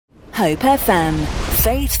Hope FM,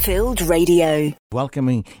 faith-filled radio.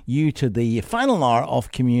 Welcoming you to the final hour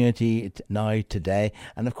of Community Now today.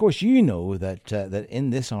 And of course, you know that in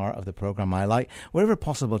this hour of the programme, I like, wherever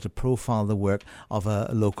possible, to profile the work of a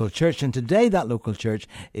local church. And today, that local church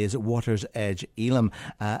is Waters Edge, Elim.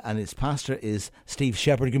 And its pastor is Steve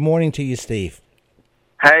Shepherd. Good morning to you, Steve.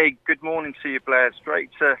 Hey, good morning to you, Blair. It's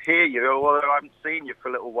great to hear you, although I haven't seen you for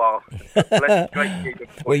a little while. Great to hear you.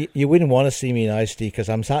 Well, you wouldn't want to see me now, Steve, because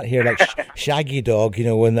I'm sat here like Shaggy Dog, you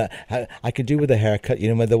know, when I could do with a haircut, you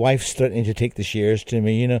know, when the wife's threatening to take the shears to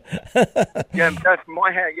me, you know. Yeah,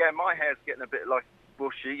 my hair's getting a bit like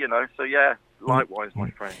bushy, you know, so yeah, likewise,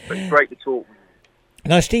 my friend. But it's great to talk with you.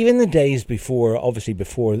 Now, Steve, in the days before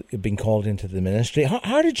being called into the ministry,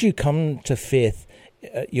 how did you come to faith,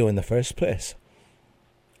 in the first place?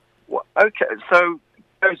 Well, okay, so it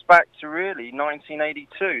goes back to really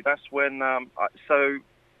 1982. That's when, I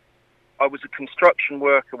was a construction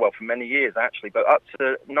worker, well, for many years actually, but up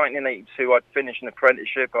to 1982, I'd finished an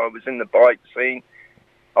apprenticeship. I was in the bike scene.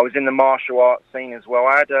 I was in the martial arts scene as well.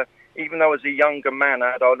 Even though I was a younger man,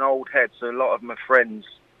 I had an old head, so a lot of my friends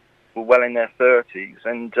were well in their 30s.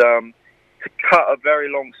 And to cut a very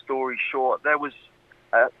long story short, there was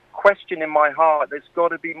a question in my heart, there's got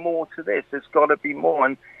to be more to this. There's got to be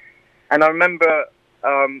more. And I remember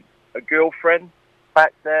a girlfriend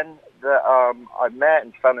back then that I met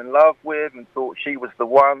and fell in love with and thought she was the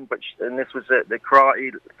one, and this was at the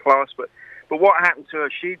karate class. But what happened to her,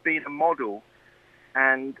 she'd been a model,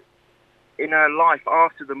 and in her life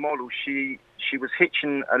after the model, she was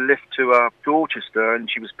hitching a lift to Dorchester,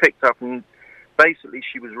 and she was picked up, and basically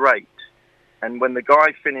she was raped. And when the guy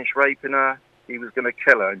finished raping her, he was going to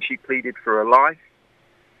kill her, and she pleaded for her life.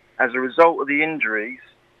 As a result of the injuries,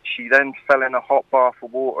 she then fell in a hot bath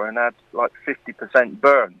of water and had like 50%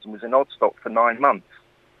 burns and was in Odstock for 9 months.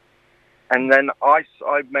 And then I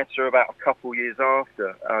met her about a couple of years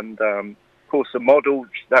after, and of course the model,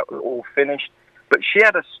 that was all finished. But she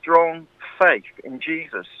had a strong faith in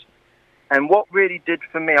Jesus. And what really did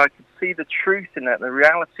for me, I could see the truth in that, the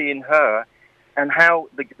reality in her, and how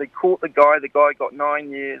they caught the guy got 9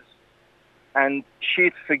 years. And she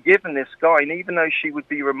had forgiven this guy, and even though she would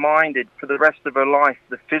be reminded for the rest of her life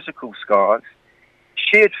the physical scars,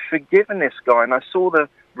 she had forgiven this guy, and I saw the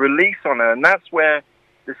release on her, and that's where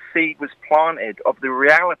the seed was planted of the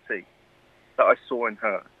reality that I saw in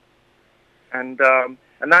her. And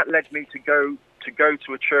that led me to go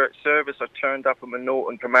to a church service. I turned up at a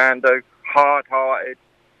Norton Commando, hard-hearted,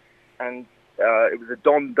 and it was a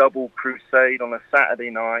Don Double crusade on a Saturday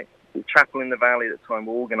night. The Chapel in the Valley at the time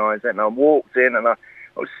organised it, and I walked in, and I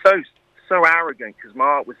was so arrogant because my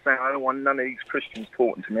heart was saying, I don't want none of these Christians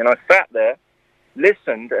talking to me. And I sat there,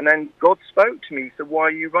 listened, and then God spoke to me. He said, why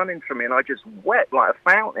are you running from me? And I just wept like a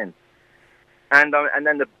fountain. And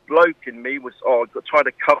then the bloke in me was, I tried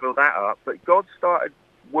to cover that up. But God started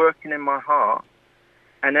working in my heart,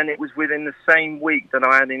 and then it was within the same week that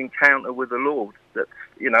I had an encounter with the Lord. That,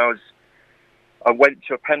 I went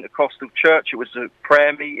to a Pentecostal church. It was a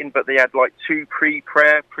prayer meeting, but they had like 2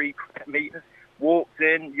 pre-prayer meetings. Walked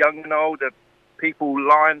in, young and old, people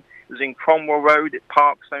lying. It was in Cromwell Road at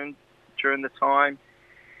Parkstone during the time.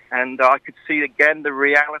 And I could see again the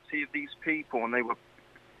reality of these people, and they were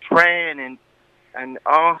praying and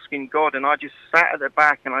asking God. And I just sat at the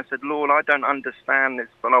back and I said, Lord, I don't understand this,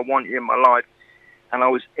 but I want you in my life. And I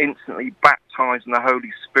was instantly baptized in the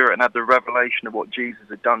Holy Spirit and had the revelation of what Jesus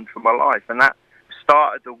had done for my life. And that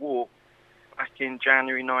started the walk back in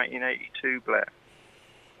January 1982, Blair.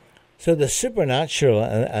 So the supernatural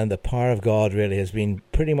and the power of God really has been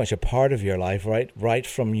pretty much a part of your life, right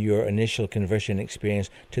from your initial conversion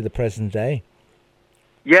experience to the present day.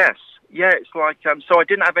 Yes, yeah, it's like, so I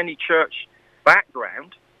didn't have any church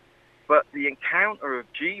background, but the encounter of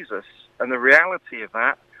Jesus and the reality of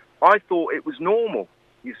that, I thought it was normal,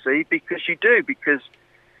 you see, because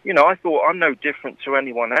I thought I'm no different to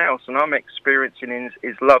anyone else, and I'm experiencing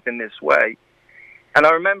his love in this way. And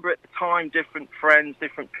I remember at the time, different friends,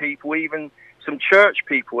 different people, even some church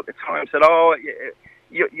people at the time said,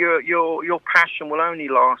 your passion will only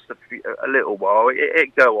last a little while.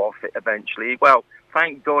 It go off eventually. Well,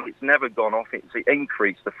 thank God it's never gone off. It's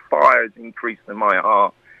increased. The fire has increased in my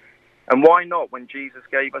heart. And why not when Jesus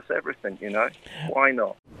gave us everything, Why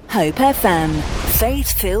not? Hope FM,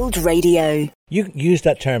 faith-filled radio. You used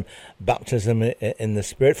that term, baptism in the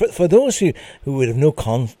Spirit. For those who would have no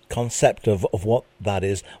concept of what that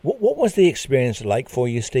is, what was the experience like for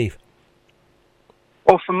you, Steve?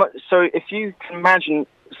 Well, so if you can imagine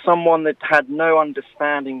someone that had no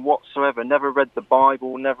understanding whatsoever, never read the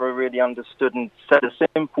Bible, never really understood, and said a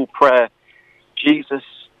simple prayer, Jesus,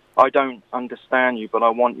 I don't understand you, but I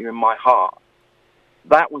want you in my heart.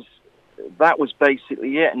 That was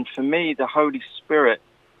basically it. And for me, the Holy Spirit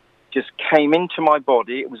just came into my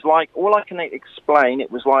body. It was like, all I can explain,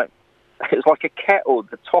 it was like a kettle.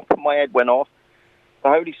 The top of my head went off. The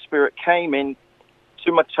Holy Spirit came in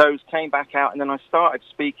to my toes, came back out, and then I started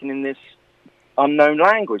speaking in this unknown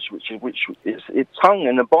language, which is tongue.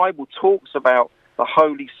 And the Bible talks about the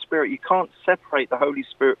Holy Spirit. You can't separate the Holy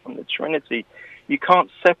Spirit from the Trinity. You can't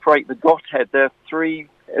separate the Godhead. They're three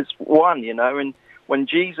as one, you know. And when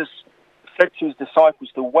Jesus said to his disciples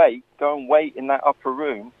to go and wait in that upper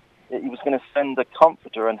room, he was going to send a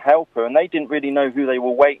comforter and helper, and they didn't really know who they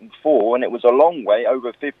were waiting for, and it was a long way,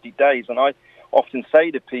 over 50 days. And I often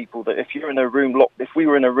say to people that if we were in a room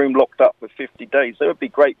locked up for 50 days, there would be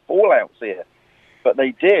great fallouts here. But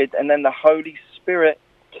they did, and then the Holy Spirit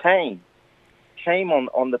came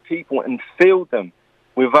on the people and filled them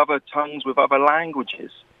with other tongues, with other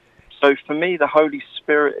languages. So for me, the Holy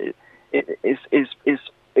Spirit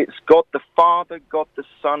it's God the Father, God the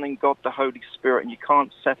Son, and God the Holy Spirit, and you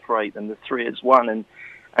can't separate them. The three is one, and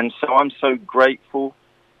so I'm so grateful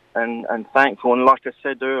and thankful. And like I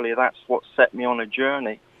said earlier, that's what set me on a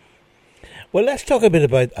journey. Well, let's talk a bit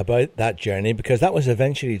about that journey, because that was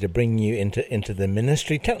eventually to bring you into the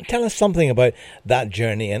ministry. Tell us something about that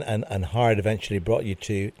journey and how it eventually brought you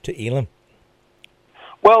to Elim.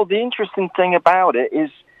 Well, the interesting thing about it is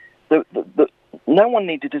that no one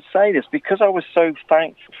needed to say this, because I was so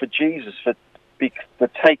thankful for Jesus for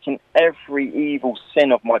taking every evil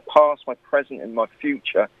sin of my past, my present, and my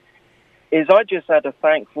future. Is I just had a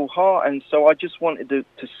thankful heart, and so I just wanted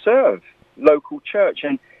to serve local church.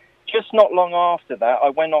 And just not long after that, I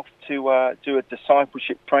went off to do a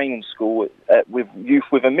discipleship training school with Youth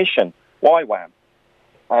with a Mission, YWAM,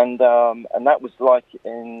 and that was like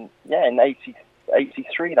in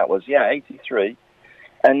 83. That was 83.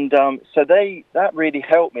 And so that really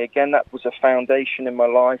helped me. Again, that was a foundation in my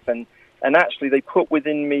life. And actually, they put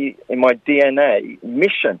within me, in my DNA,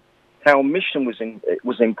 mission, how mission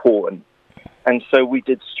was important. And so we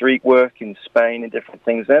did street work in Spain and different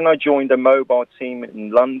things. Then I joined a mobile team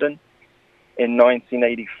in London in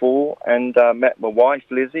 1984 and met my wife,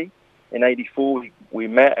 Lizzie. In 84, we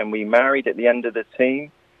met and we married at the end of the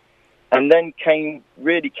team. And then came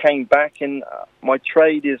back, and my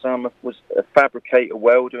trade was a fabricator,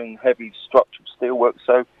 welder, and heavy structural steel work.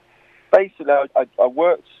 So basically, I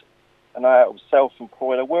worked, and I was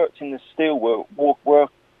self-employed. I worked in the steel work,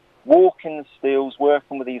 walking the steels,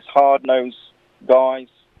 working with these hard-nosed guys,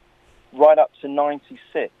 right up to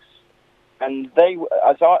 96. And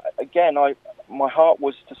my heart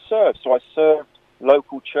was to serve. So I served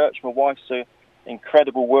local church. My wife's an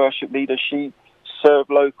incredible worship leader. She serve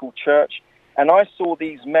local church, and I saw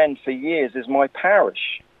these men for years as my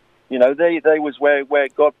parish. You know, they was where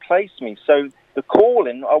God placed me. So the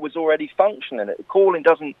calling, I was already functioning it. The calling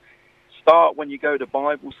doesn't start when you go to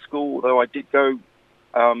Bible school, although I did go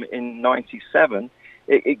in 97.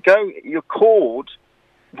 You're called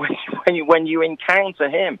when you encounter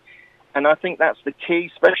Him. And I think that's the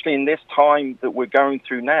key, especially in this time that we're going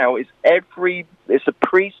through now, it's a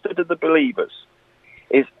priesthood of the believers.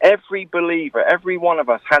 Is every believer, every one of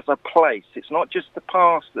us has a place. It's not just the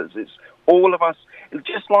pastors, it's all of us.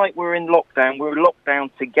 Just like we're in lockdown, we're locked down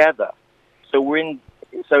together. So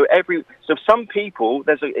some people,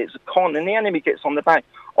 it's a con, and the enemy gets on the back.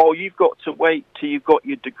 Oh, you've got to wait till you've got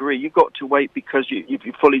your degree. You've got to wait because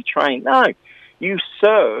you're fully trained. No, you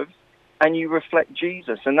serve and you reflect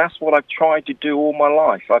Jesus, and that's what I've tried to do all my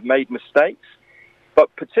life. I've made mistakes. But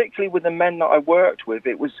particularly with the men that I worked with,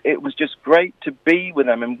 it was just great to be with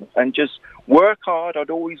them and just work hard. I'd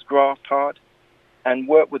always graft hard and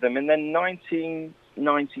work with them. And then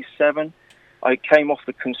 1997, I came off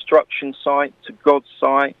the construction site to God's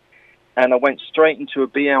site, and I went straight into a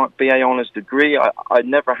BA Honours degree. I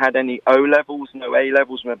never had any O-levels, no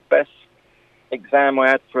A-levels. My best exam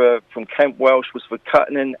I had from Kent Welsh was for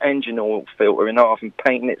cutting an engine oil filter in half and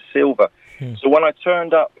painting it silver. So when I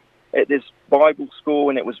turned up at this Bible school,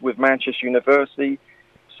 and it was with Manchester University,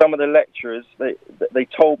 some of the lecturers, they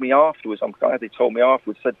told me afterwards, I'm glad they told me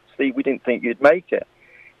afterwards, said, Steve, we didn't think you'd make it.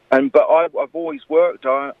 But I've always worked,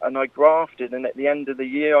 and I grafted, and at the end of the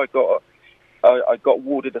year, I got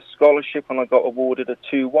awarded a scholarship, and I got awarded a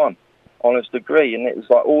 2-1 honours degree, and it was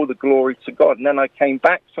like all the glory to God. And then I came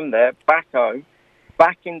back from there, back home,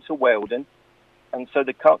 back into welding. And so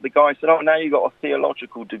the guy said, oh, now you've got a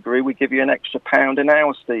theological degree, we give you an extra £1 an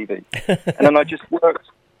hour, Stevie. And then I just worked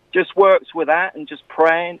with that and just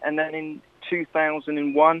praying. And then in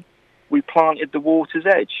 2001, we planted the Water's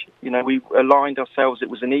Edge. You know, we aligned ourselves. It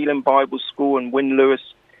was an Elim Bible School, and Wynne Lewis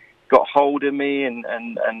got hold of me and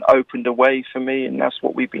opened a way for me, and that's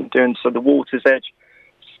what we've been doing. So the Water's Edge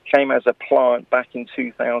came as a plant back in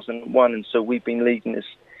 2001, and so we've been leading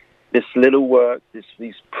this little work,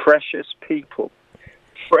 these precious people,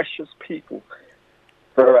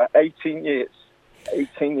 for 18 years.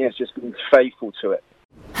 18 years just being faithful to it.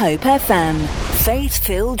 Hope FM,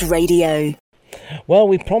 faith-filled radio. Well,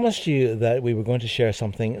 we promised you that we were going to share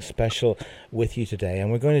something special with you today,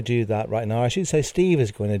 and we're going to do that right now. I should say Steve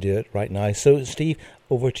is going to do it right now. So, Steve,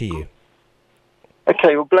 over to you.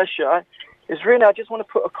 Okay, well, bless you. I just want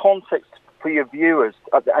to put a context for your viewers,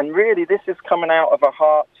 and really this is coming out of a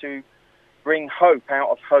heart to bring hope out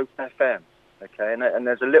of Hope FM, okay? And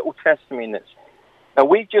there's a little testimony in this. Now,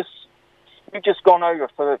 we've just gone over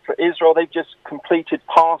for Israel. They've just completed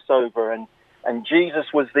Passover, and Jesus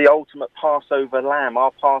was the ultimate Passover lamb,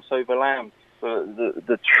 our Passover lamb,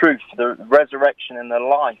 the truth, the resurrection, and the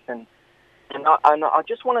life. And I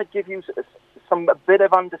just want to give you a bit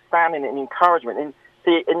of understanding and encouragement.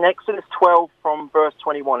 In Exodus 12 from verse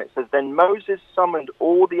 21, it says, "Then Moses summoned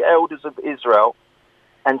all the elders of Israel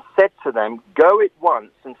and said to them, 'Go at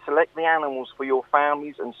once and select the animals for your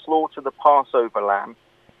families and slaughter the Passover lamb.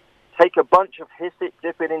 Take a bunch of hyssop,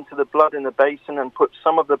 dip it into the blood in the basin, and put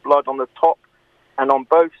some of the blood on the top and on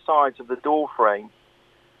both sides of the door frame.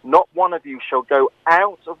 Not one of you shall go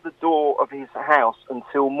out of the door of his house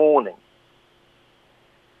until morning.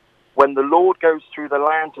 When the Lord goes through the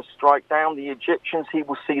land to strike down the Egyptians, he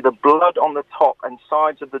will see the blood on the top and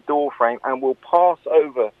sides of the door frame and will pass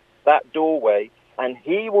over that doorway, and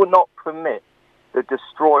he will not permit the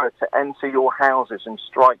destroyer to enter your houses and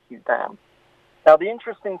strike you down.'" Now, the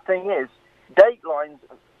interesting thing is, date lines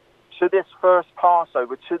to this first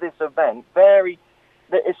Passover, to this event, vary.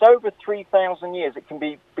 It's over 3,000 years. It can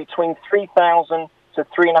be between 3,000 to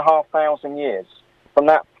 3,500 years from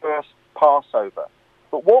that first Passover.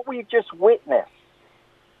 But what we've just witnessed,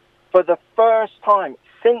 for the first time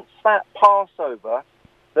since that Passover,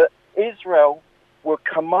 that Israel were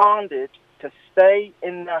commanded to stay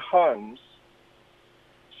in their homes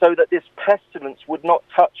so that this pestilence would not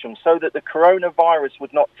touch them, so that the coronavirus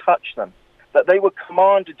would not touch them, that they were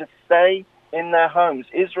commanded to stay in their homes.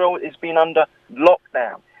 Israel has been under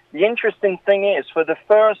lockdown. The interesting thing is, for the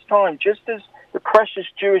first time, just as the precious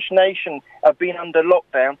Jewish nation have been under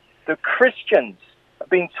lockdown, the Christians have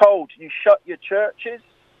been told, you shut your churches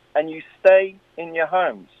and you stay in your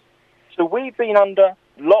homes. So we've been under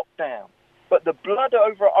lockdown. But the blood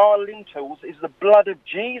over our lintels is the blood of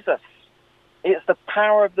Jesus. It's the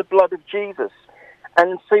power of the blood of Jesus.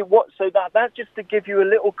 And that's just to give you a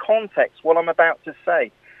little context what I'm about to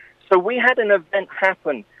say. So we had an event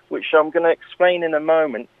happen, which I'm going to explain in a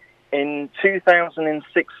moment, in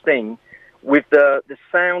 2016 with the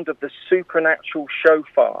sound of the supernatural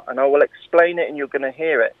shofar. And I will explain it and you're going to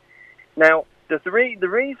hear it. Now, the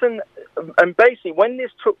reason, and basically when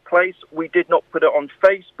this took place, we did not put it on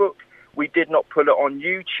Facebook. We did not put it on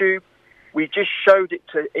YouTube. We just showed it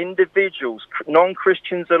to individuals,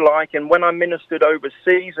 non-Christians alike. And when I ministered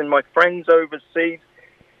overseas and my friends overseas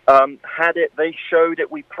had it, they showed it,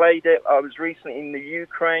 we played it. I was recently in the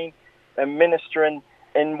Ukraine and ministering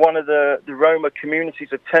in one of the Roma communities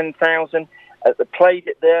of 10,000. They played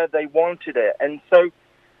it there, they wanted it. And so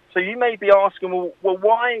you may be asking, well,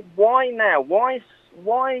 why now? Why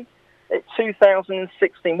at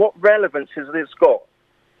 2016? What relevance has this got?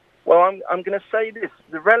 Well, I'm going to say this.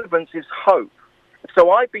 The relevance is hope.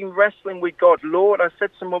 So I've been wrestling with God. Lord, I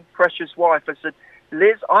said to my precious wife, I said,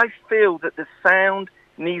 Liz, I feel that the sound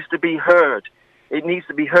needs to be heard. It needs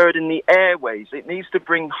to be heard in the airways. It needs to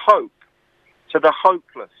bring hope to the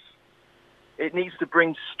hopeless. It needs to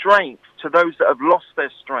bring strength to those that have lost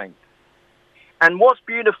their strength. And what's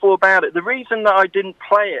beautiful about it, the reason that I didn't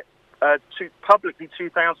play it publicly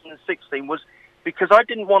 2016 was because I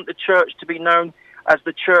didn't want the church to be known as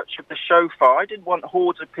the church of the shofar. I didn't want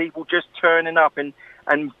hordes of people just turning up and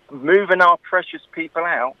moving our precious people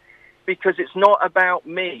out, because it's not about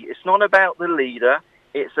me. It's not about the leader.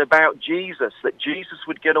 It's about Jesus, that Jesus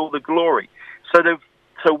would get all the glory.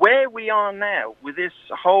 So where we are now with this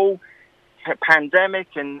whole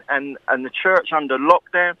pandemic and the church under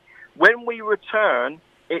lockdown, when we return,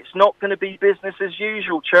 it's not going to be business as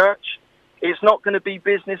usual, church. It's not going to be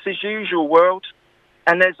business as usual, world.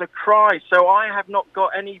 And there's a cry. So I have not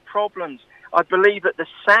got any problems. I believe that the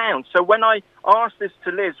sound. So when I asked this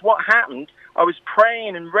to Liz, what happened? I was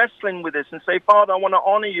praying and wrestling with this and say, Father, I want to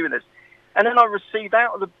honor you in this. And then I received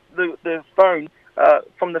out of the phone, a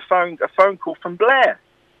phone call from Blair.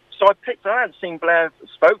 So I picked it up. I hadn't seen Blair,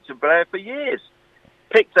 spoke to Blair for years.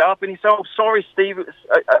 Picked it up and he said, oh, sorry, Steve,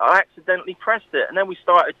 I accidentally pressed it. And then we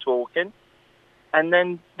started talking. and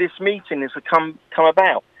then this meeting has come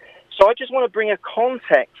about. So I just want to bring a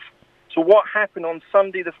context to what happened on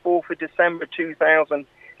Sunday, the 4th of December,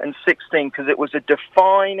 2016, because it was a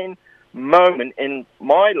defining moment in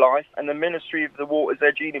my life and the ministry of the Water's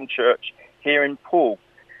Edge Elim Church here in Poole.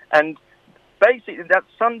 And basically, that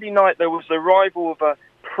Sunday night, there was the arrival of a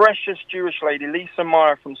precious Jewish lady, Lisa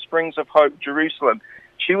Meyer from Springs of Hope, Jerusalem.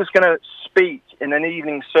 She was going to speak in an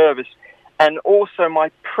evening service. And also my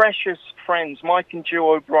precious friends, Mike and Jill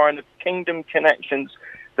O'Brien of Kingdom Connections,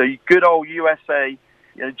 the good old USA.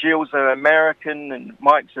 You know, Jill's an American and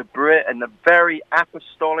Mike's a Brit, and a very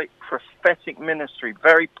apostolic, prophetic ministry,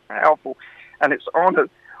 very powerful. And it's honor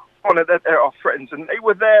that they're our friends. And they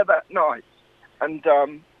were there that night. And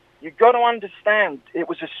you've got to understand, it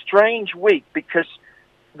was a strange week, because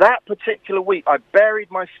that particular week, I buried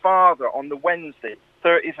my father on the Wednesday,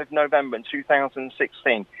 30th of November in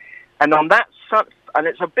 2016. And on that and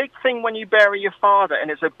it's a big thing when you bury your father, and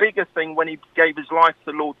it's a bigger thing when he gave his life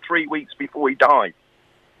to the Lord 3 weeks before he died.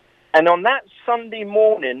 And on that Sunday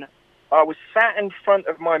morning, I was sat in front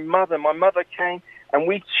of my mother. My mother came, and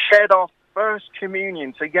we shared our first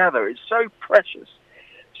communion together. It's so precious.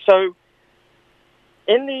 So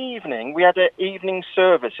in the evening, we had an evening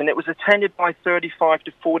service, and it was attended by 35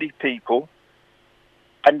 to 40 people.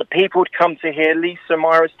 And the people would come to hear Lisa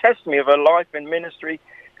Meyer's testimony of her life and ministry,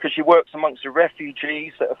 because she works amongst the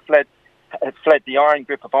refugees that have fled the iron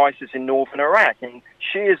grip of ISIS in northern Iraq. And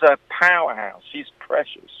she is a powerhouse. She's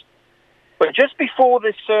precious. But just before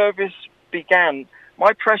this service began,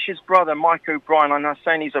 my precious brother, Mike O'Brien, I'm not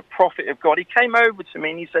saying he's a prophet of God, he came over to me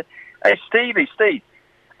and he said, "Hey, Steve,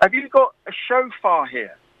 have you got a shofar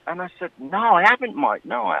here?" And I said, "No, I haven't, Mike.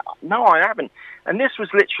 No, I haven't." And this was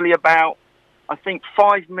literally about, I think,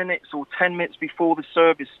 5 minutes or 10 minutes before the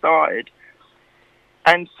service started.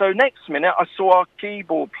 And so next minute, I saw our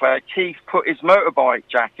keyboard player, Keith, put his motorbike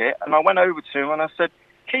jacket, and I went over to him and I said,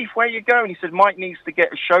 "Keith, where are you going?" He said, "Mike needs to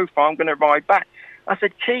get a shofar. I'm going to ride back." I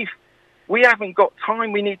said, "Keith, we haven't got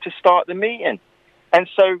time. We need to start the meeting." And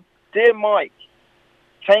so dear Mike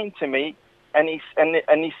came to me and he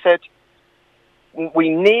said, "We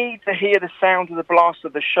need to hear the sound of the blast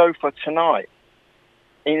of the shofar tonight."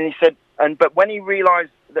 And he said, but when he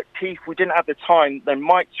realized that, Keith, we didn't have the time, then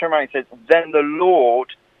Mike turned around and said, "Then the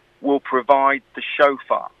Lord will provide the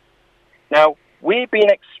shofar." Now, we've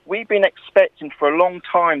been expecting for a long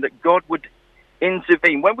time that God would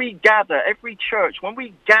intervene. When we gather, every church, when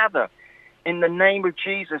we gather in the name of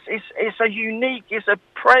Jesus, it's a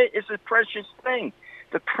precious thing.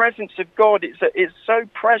 The presence of God is so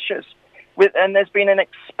precious. And there's been an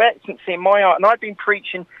expectancy in my heart. And I've been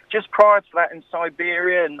preaching just prior to that in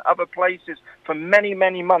Siberia and other places for many,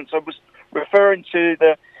 many months. I was referring to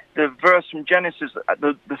the verse from Genesis,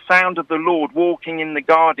 the sound of the Lord walking in the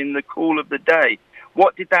garden in the cool of the day.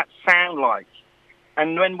 What did that sound like?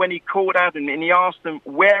 And when he called Adam and he asked them,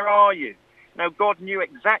 "Where are you?" Now, God knew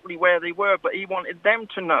exactly where they were, but he wanted them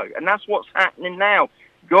to know. And that's what's happening now.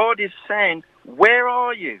 God is saying, "Where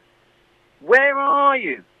are you? Where are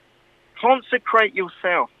you? Consecrate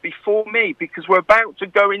yourself before me, because we're about to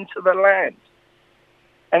go into the land."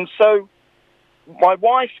 And so my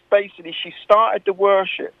wife, basically, she started the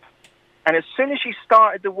worship. And as soon as she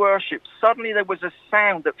started the worship, suddenly there was a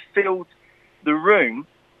sound that filled the room.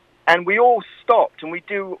 And we all stopped, and we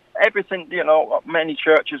do everything, many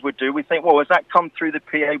churches would do. We think, well, has that come through the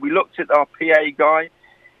PA? We looked at our PA guy.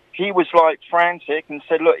 He was like frantic and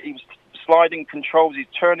said, look, he was sliding controls. He's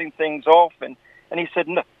turning things off. And he said,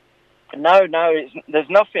 no, there's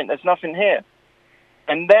nothing here.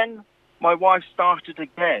 And then my wife started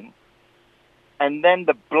again. And then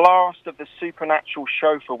the blast of the supernatural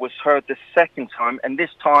shofar was heard the second time. And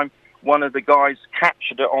this time, one of the guys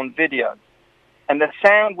captured it on video. And the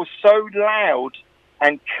sound was so loud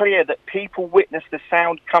and clear that people witnessed the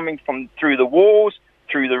sound coming from through the walls,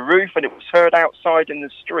 through the roof, and it was heard outside in the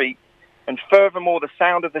street. And furthermore, the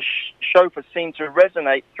sound of the shofar seemed to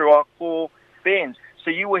resonate through our core beings. So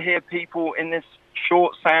you will hear people in this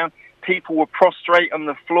short sound. People were prostrate on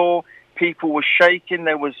the floor. People were shaking.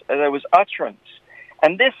 There was utterance.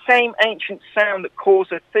 And this same ancient sound that caused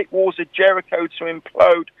the thick walls of Jericho to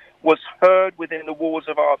implode was heard within the walls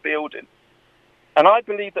of our building. And I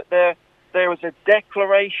believe that there was a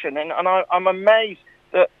declaration, and I'm amazed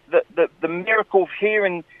that the miracle of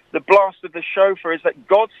hearing the blast of the shofar is that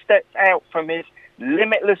God stepped out from his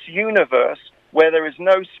limitless universe where there is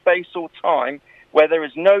no space or time, where there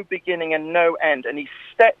is no beginning and no end, and he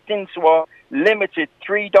stepped into our limited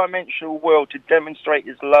three-dimensional world to demonstrate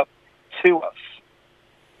his love to us.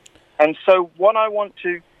 And so what I want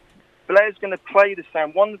to Blair's going to play the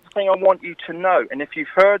sound. One thing I want you to know, and if you've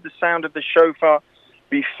heard the sound of the shofar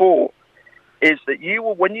before, is that you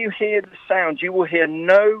will, when you hear the sound, you will hear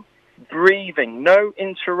no breathing, no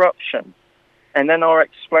interruption. And then I'll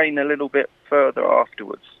explain a little bit further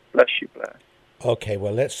afterwards. Bless you, Blair. Okay,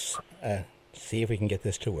 well, let's see if we can get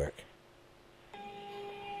this to work.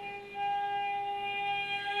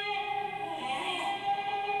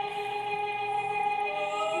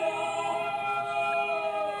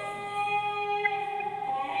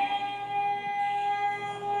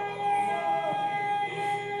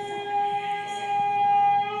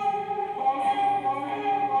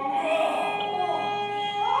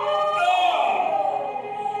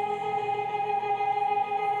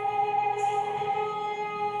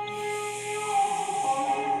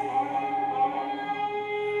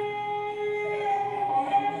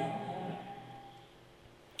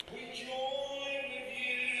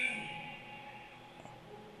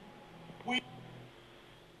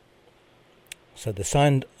 So the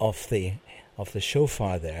sound of the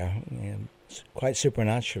shofar there, quite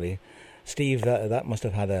supernaturally, Steve, that must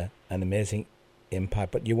have had an amazing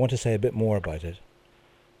impact. But you want to say a bit more about it?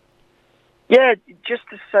 Yeah, just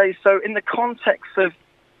to say, so in the context of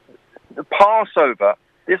the Passover,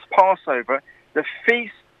 the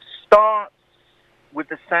feast starts with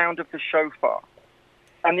the sound of the shofar.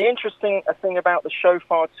 And the interesting thing about the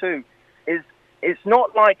shofar too is it's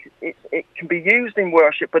not like it can be used in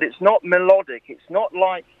worship, but it's not melodic. It's not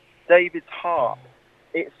like David's harp.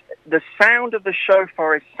 It's the sound of the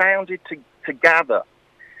shofar is sounded to gather.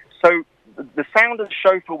 So the sound of the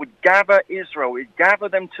shofar would gather Israel. It would gather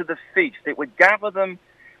them to the feast. It would gather them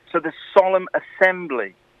to the solemn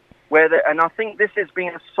assembly. And I think this has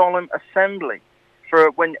been a solemn assembly. For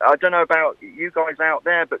when, I don't know about you guys out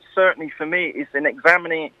there, but certainly for me, it's an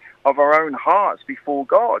examining of our own hearts before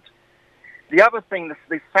God. The other thing,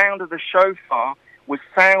 the sound of the shofar was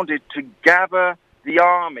sounded to gather the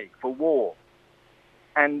army for war.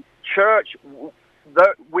 And church,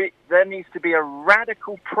 there needs to be a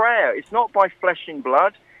radical prayer. It's not by flesh and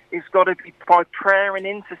blood. It's got to be by prayer and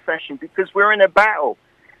intercession, because we're in a battle.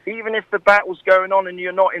 Even if the battle's going on and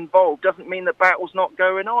you're not involved, doesn't mean the battle's not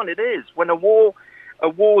going on. It is. When a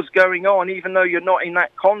war's going on, even though you're not in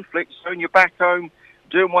that conflict, so you're back home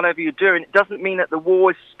doing whatever you're doing, it doesn't mean that the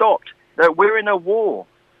war is stopped. That we're in a war.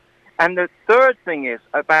 And the third thing is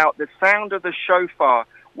about the sound of the shofar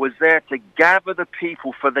was there to gather the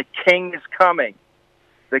people, for the king is coming.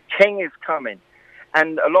 The king is coming.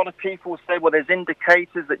 And a lot of people say, well, there's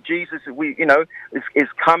indicators that Jesus is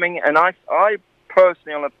coming. And I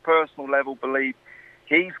personally, on a personal level, believe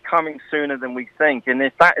he's coming sooner than we think. And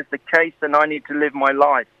if that is the case, then I need to live my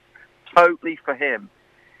life totally for him,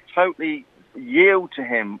 totally yield to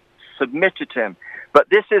him, submitted to him. But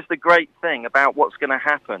this is the great thing about what's going to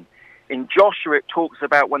happen. In Joshua, it talks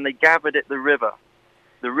about when they gathered at the river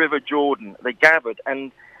Jordan. They gathered,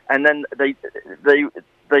 and then they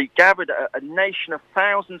gathered a nation of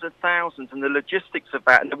thousands and thousands, and the logistics of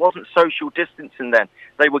that. And there wasn't social distancing then.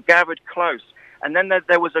 They were gathered close. And then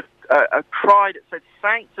there was a cry that said,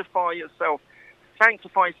 sanctify yourself,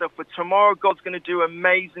 for tomorrow God's going to do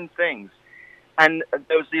amazing things. And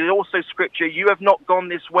there was also scripture, you have not gone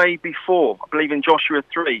this way before, I believe in Joshua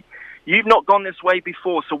 3. You've not gone this way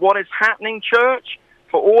before. So what is happening, church?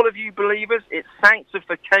 For all of you believers, it's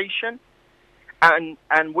sanctification. And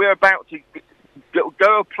we're about to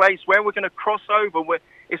go a place where we're going to cross over, where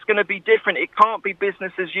it's going to be different. It can't be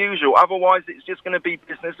business as usual. Otherwise, it's just going to be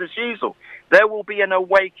business as usual. There will be an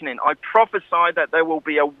awakening. I prophesy that there will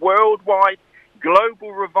be a worldwide,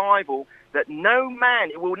 global revival, that no man,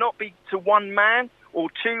 it will not be to one man or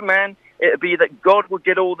two men, it'll be that God will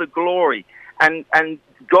get all the glory. And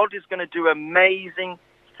God is going to do amazing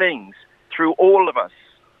things through all of us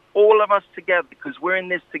together, because we're in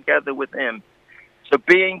this together with him. So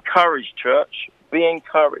be encouraged, church. Be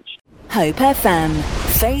encouraged. Hope FM,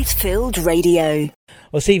 faith-filled radio.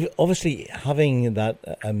 Well, Steve, obviously having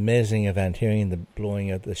that amazing event, hearing the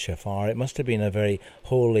blowing of the shofar, it must have been a very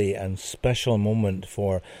holy and special moment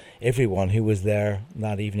for everyone who was there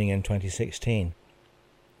that evening in 2016.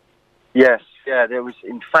 Yes, yeah, there was,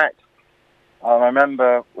 in fact, I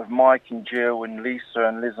remember with Mike and Jill and Lisa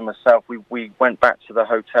and Liz and myself, we went back to the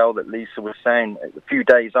hotel that Lisa was saying a few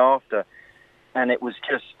days after, and it was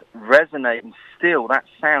just resonating still, that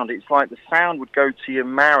sound. It's like the sound would go to your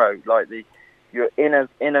marrow, like your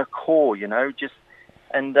inner core, just,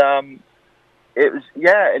 and it was,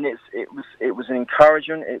 yeah, and it was an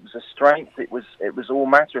encouragement, it was a strength, it was all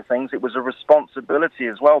matter of things. It was a responsibility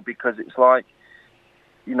as well, because it's like,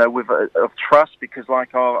 with of trust, because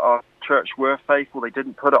like our church were faithful. They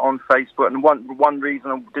didn't put it on Facebook. And one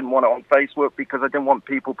reason I didn't want it on Facebook, because I didn't want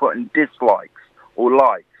people putting dislikes or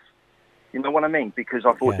likes. You know what I mean? Because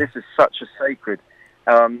I thought this is such a sacred,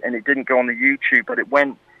 and it didn't go on the YouTube, but it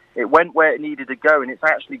went where it needed to go, and it's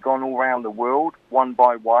actually gone all around the world, one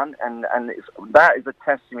by one, and that is a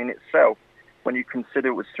testimony in itself, when you consider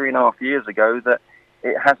it was 3.5 years ago, that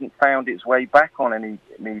it hasn't found its way back on any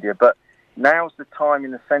media. But now's the time,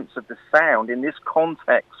 in the sense of the sound, in this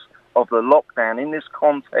context of the lockdown, in this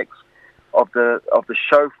context of the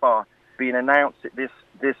shofar being announced at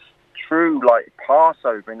this true like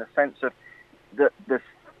Passover, in the sense of the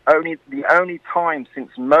only time since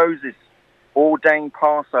Moses ordained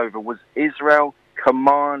Passover was Israel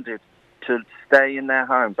commanded to stay in their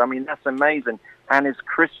homes. I mean, that's amazing. And as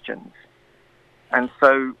Christians. And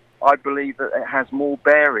so I believe that it has more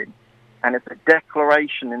bearing. And it's a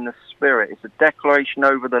declaration in the Spirit. It's a declaration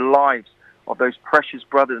over the lives of those precious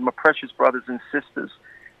brothers, my precious brothers and sisters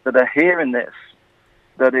that are hearing this,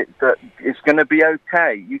 that it's going to be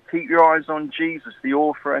okay. You keep your eyes on Jesus, the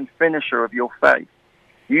author and finisher of your faith.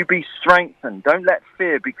 You be strengthened. Don't let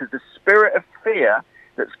fear, because the spirit of fear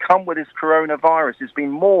that's come with this coronavirus has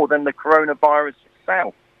been more than the coronavirus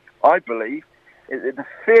itself, I believe. The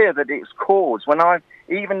fear that it's caused. When I've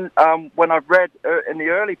read in the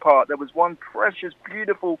early part, there was one precious,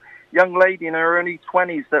 beautiful young lady in her early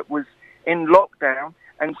 20s that was in lockdown,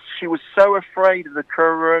 and she was so afraid of the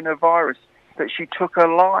coronavirus that she took her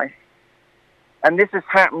life. And this has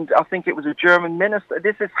happened. I think it was a German minister.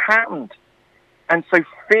 This has happened. And so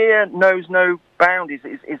fear knows no boundaries.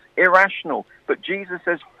 It's irrational. But Jesus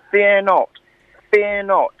says, fear not, fear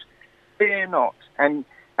not, fear not. And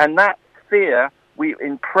that fear,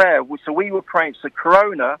 in prayer, so we were praying, so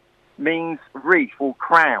corona means wreath or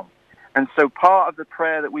crown. And so part of the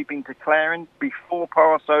prayer that we've been declaring before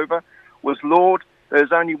Passover was, Lord,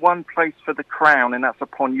 there's only one place for the crown, and that's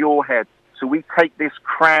upon your head. So we take this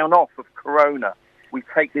crown off of corona. We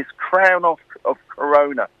take this crown off of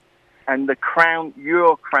corona. And the crown,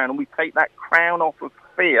 your crown, and we take that crown off of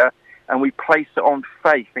fear and we place it on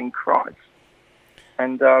faith in Christ.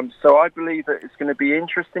 And so I believe that it's going to be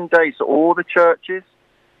interesting days for all the churches,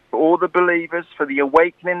 for all the believers, for the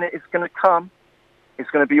awakening that is going to come. It's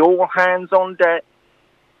going to be all hands on deck,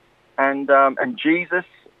 and Jesus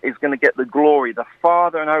is going to get the glory. The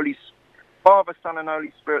Father, Son, and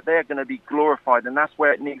Holy Spirit, they're going to be glorified, and that's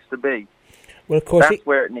where it needs to be. Well, of course, that's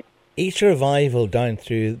where it needs. Each revival down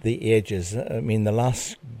through the ages, I mean, the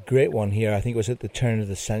last great one here, I think, was at the turn of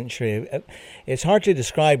the century. It's hard to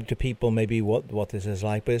describe to people maybe what this is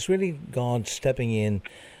like, but it's really God stepping in,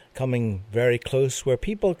 coming very close, where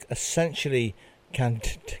people essentially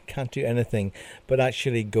can't do anything but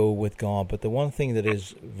actually go with God. But the one thing that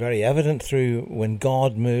is very evident through when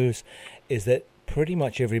God moves is that pretty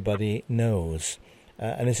much everybody knows.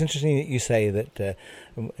 And it's interesting that you say that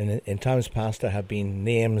in times past there have been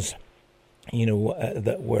names,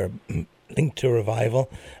 that were linked to revival.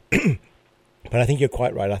 But I think you're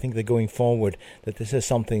quite right. I think that going forward, that this is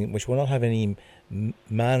something which will not have any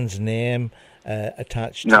man's name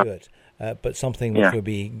attached to it, but something which will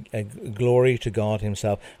be a glory to God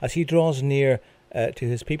himself as he draws near to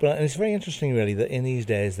his people. And it's very interesting, really, that in these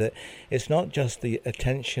days that it's not just the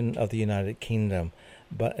attention of the United Kingdom,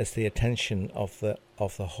 but it's the attention of the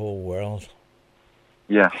whole world.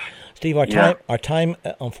 Yes, Steve, our time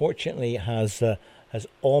unfortunately has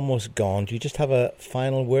almost gone. Do you just have a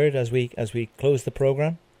final word as we close the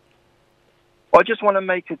program? Well, I just want to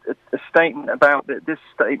make a statement about this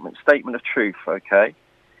statement of truth. Okay,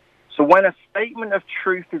 so when a statement of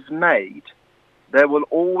truth is made, there will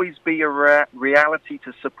always be a reality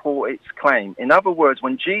to support its claim. In other words,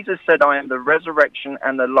 when Jesus said, "I am the resurrection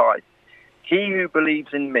and the life," he who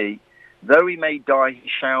believes in me, though he may die, he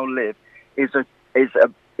shall live, is a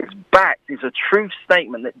true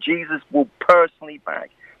statement that Jesus will personally back.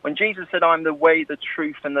 When Jesus said, "I'm the way, the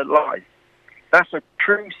truth, and the life," that's a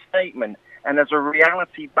true statement, and there's a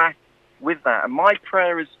reality back with that. And my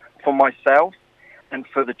prayer is for myself and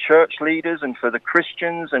for the church leaders and for the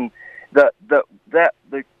Christians, and that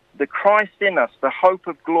the Christ in us, the hope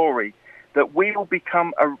of glory, that we will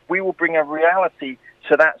bring a reality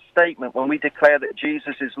to that statement when we declare that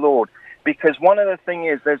Jesus is Lord. Because one of the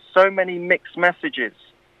things is there's so many mixed messages.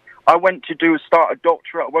 I went to start a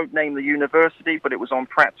doctorate. I won't name the university, but it was on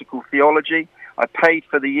practical theology. I paid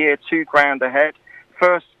for the year $2,000 ahead.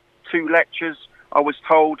 First 2 lectures, I was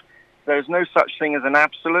told there's no such thing as an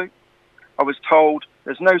absolute. I was told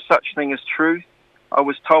there's no such thing as truth. I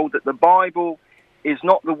was told that the Bible is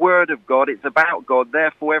not the word of God, it's about God,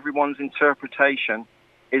 therefore everyone's interpretation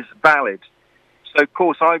is valid. So, of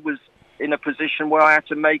course, I was in a position where I had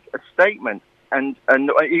to make a statement, and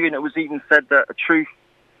even it was even said that truth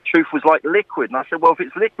was like liquid, and I said, well, if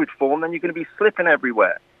it's liquid form, then you're going to be slipping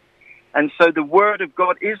everywhere. And so the Word of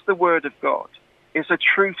God is the Word of God. It's a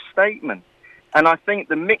truth statement, and I think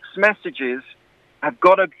the mixed messages have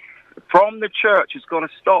got to, from the church, has got to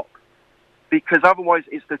stop, because otherwise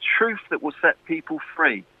it's the truth that will set people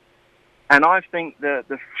free. And I think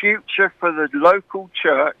the future for the local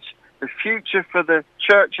church, the future for the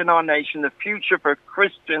church in our nation, the future for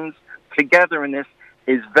Christians together in this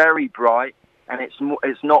is very bright, and it's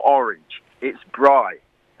not orange, it's bright.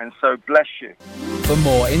 And so bless you. For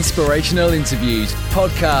more inspirational interviews,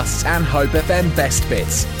 podcasts and Hope FM Best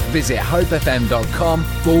Bits, visit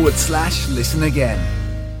hopefm.com/listen again.